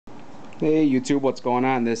Hey YouTube, what's going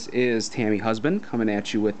on? This is Tammy Husband coming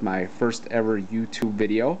at you with my first ever YouTube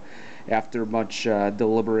video. After much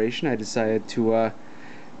deliberation, I decided to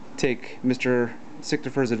take Mr.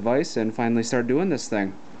 Sictopher's advice and finally start doing this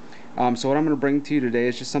thing. So what I'm going to bring to you today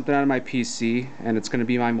is just something out of my PC, and it's going to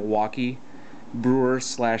be my Milwaukee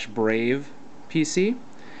Brewers / Brave PC.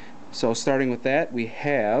 So starting with that, we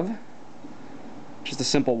have just a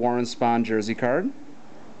simple Warren Spahn jersey card,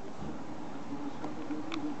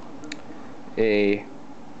 a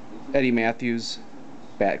Eddie Matthews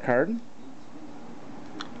bat card.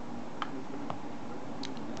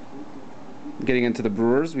 Getting into the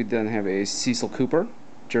Brewers, we then have a Sictopher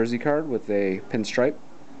jersey card with a pinstripe.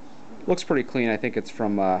 Looks pretty clean. I think it's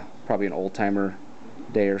from probably an old-timer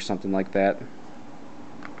day or something like that.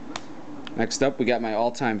 Next up, we got my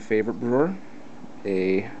all-time favorite Brewer,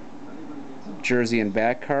 a jersey and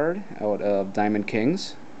bat card out of Diamond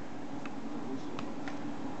Kings.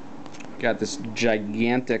 Got this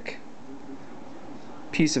gigantic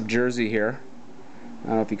piece of jersey here. I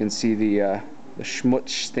don't know if you can see the schmutz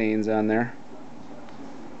stains on there.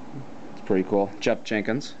 It's pretty cool. Jeff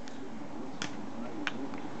Jenkins.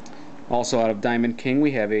 Also out of Diamond King,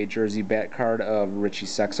 we have a jersey bat card of Richie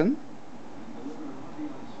Sexson.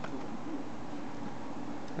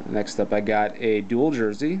 Next up, I got a dual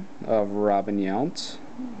jersey of Robin Yount,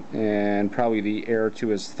 and probably the heir to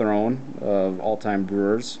his throne of all-time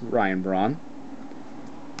Brewers, Ryan Braun.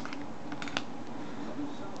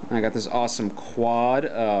 I got this awesome quad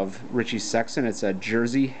of Richie Sexson. It's a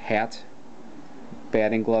jersey, hat,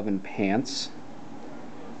 batting glove, and pants.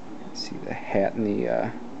 See the hat and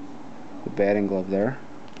the batting glove there.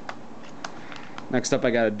 Next up, I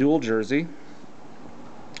got a dual jersey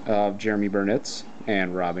of Jeremy Burnitz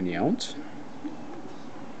and Robin Yount.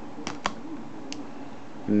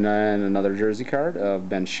 And then another jersey card of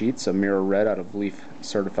Ben Sheets, a mirror red out of Leaf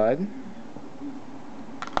Certified.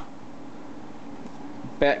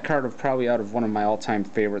 Bat card of probably out of one of my all-time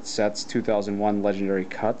favorite sets, 2001 Legendary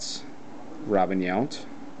Cuts, Robin Yount.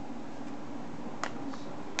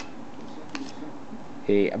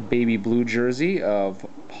 A baby blue jersey of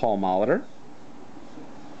Paul Molitor.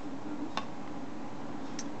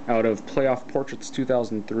 Out of Playoff Portraits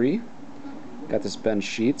 2003, got this Ben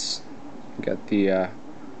Sheets. Got the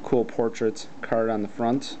cool portrait card on the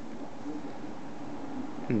front,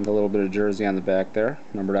 and a little bit of jersey on the back there,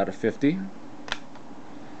 numbered out of 50.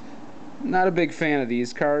 Not a big fan of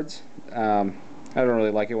these cards. I don't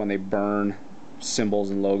really like it when they burn symbols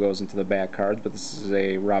and logos into the back cards, but this is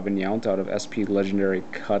a Robin Yount out of SP Legendary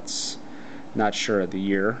Cuts, not sure of the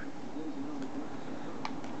year.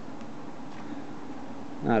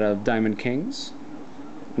 Out of Diamond Kings,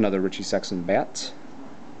 another Richie Sexson bat.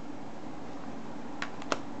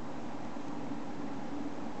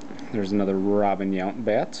 There's another Robin Yount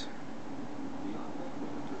bat.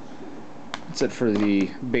 That's it for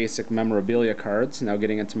the basic memorabilia cards. Now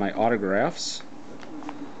getting into my autographs.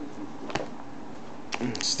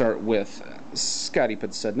 Start with Scotty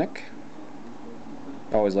Podsednik.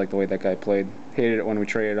 Always liked the way that guy played. Hated it when we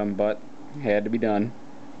traded him, but had to be done.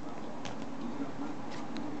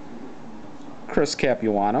 Chris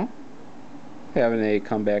Capuano, having a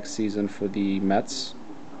comeback season for the Mets.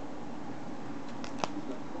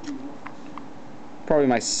 Probably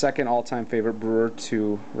my second all-time favorite Brewer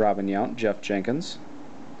to Robin Yount, Jeff Jenkins.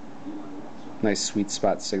 Nice sweet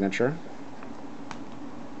spot signature.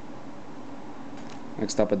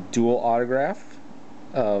 Next up, a dual autograph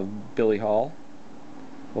of Billy Hall.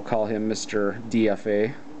 We'll call him Mr.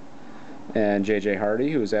 DFA. And J.J.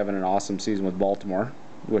 Hardy, who's having an awesome season with Baltimore.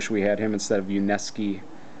 Wish we had him instead of Uneski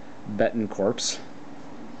Betancourt.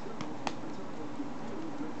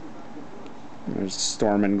 There's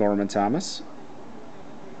Stormin Gorman Thomas.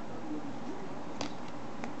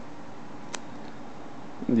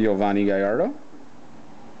 Giovanni Gallardo.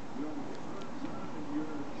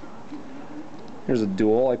 Here's a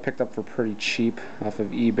duel I picked up for pretty cheap off of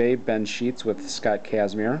eBay. Ben Sheets with Scott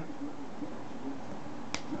Kazmir.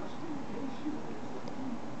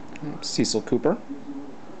 Cecil Cooper.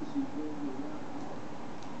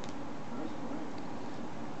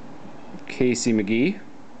 Casey McGee.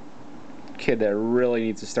 Kid that really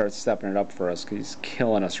needs to start stepping it up for us because he's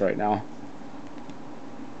killing us right now.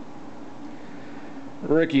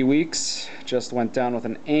 Ricky Weeks just went down with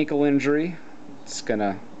an ankle injury. That's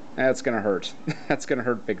gonna hurt. That's gonna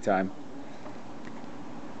hurt big time.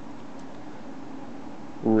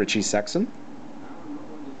 Richie Sexson.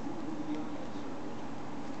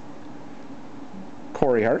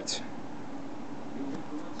 Corey Hart.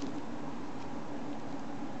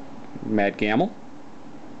 Matt Gamble.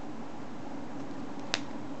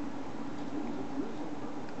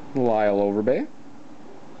 Lyle Overbay.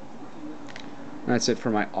 That's it for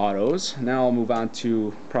my autos. Now I'll move on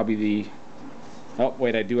to probably the... Oh,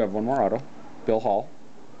 wait, I do have one more auto. Bill Hall,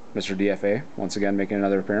 Mr. DFA, once again making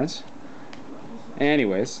another appearance.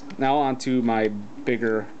 Anyways, now on to my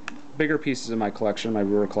bigger pieces of my collection, my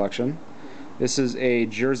Brewer collection. This is a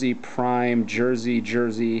Jersey Prime jersey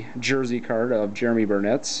card of Jeremy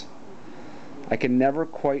Burnett's. I can never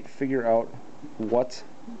quite figure out what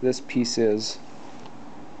this piece is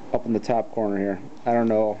up in the top corner here. I don't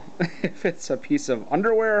know if it's a piece of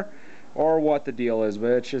underwear or what the deal is,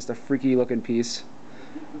 but it's just a freaky looking piece.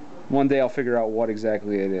 One day I'll figure out what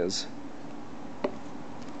exactly it is.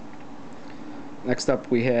 Next up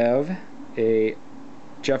we have a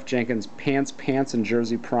Jeff Jenkins Pants and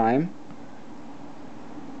Jersey Prime.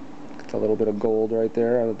 Got a little bit of gold right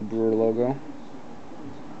there out of the Brewer logo.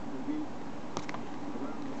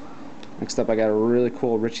 Next up I got a really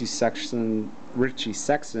cool Richie Sexton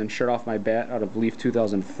shirt off my bat out of Leaf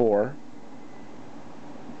 2004.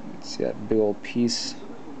 See that big old piece,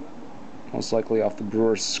 most likely off the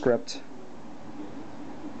Brewers script.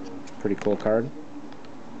 Pretty cool card.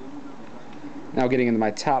 Now getting into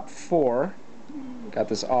my top four, got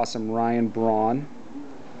this awesome Ryan Braun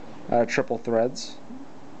triple threads,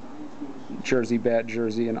 jersey, bat,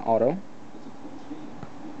 jersey, and auto.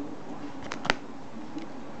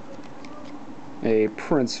 A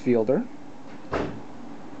Prince Fielder,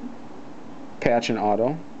 patch and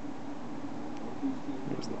auto.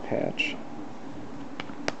 There's the patch.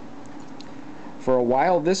 For a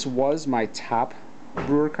while this was my top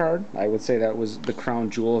Brewer card. I would say that was the crown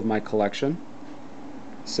jewel of my collection.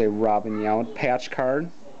 Say Robin Yount patch card.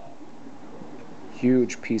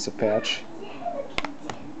 Huge piece of patch.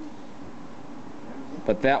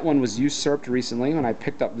 But that one was usurped recently when I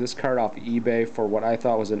picked up this card off eBay for what I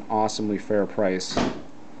thought was an awesomely fair price.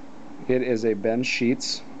 It is a Ben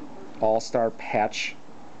Sheets All-Star patch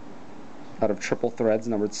out of triple threads,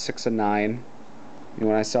 numbered 6 of 9. And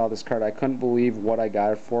when I saw this card, I couldn't believe what I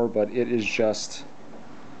got it for, but it is just,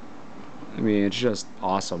 I mean, it's just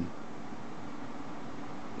awesome.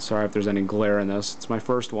 Sorry if there's any glare in this. It's my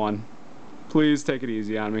first one. Please take it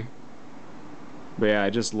easy on me. But yeah, I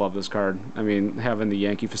just love this card. I mean, having the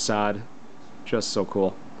Yankee facade, just so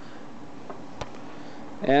cool.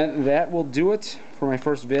 And that will do it for my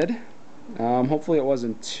first vid. Hopefully it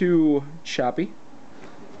wasn't too choppy.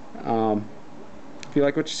 If you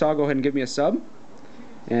like what you saw, go ahead and give me a sub.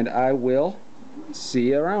 And I will see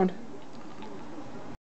you around.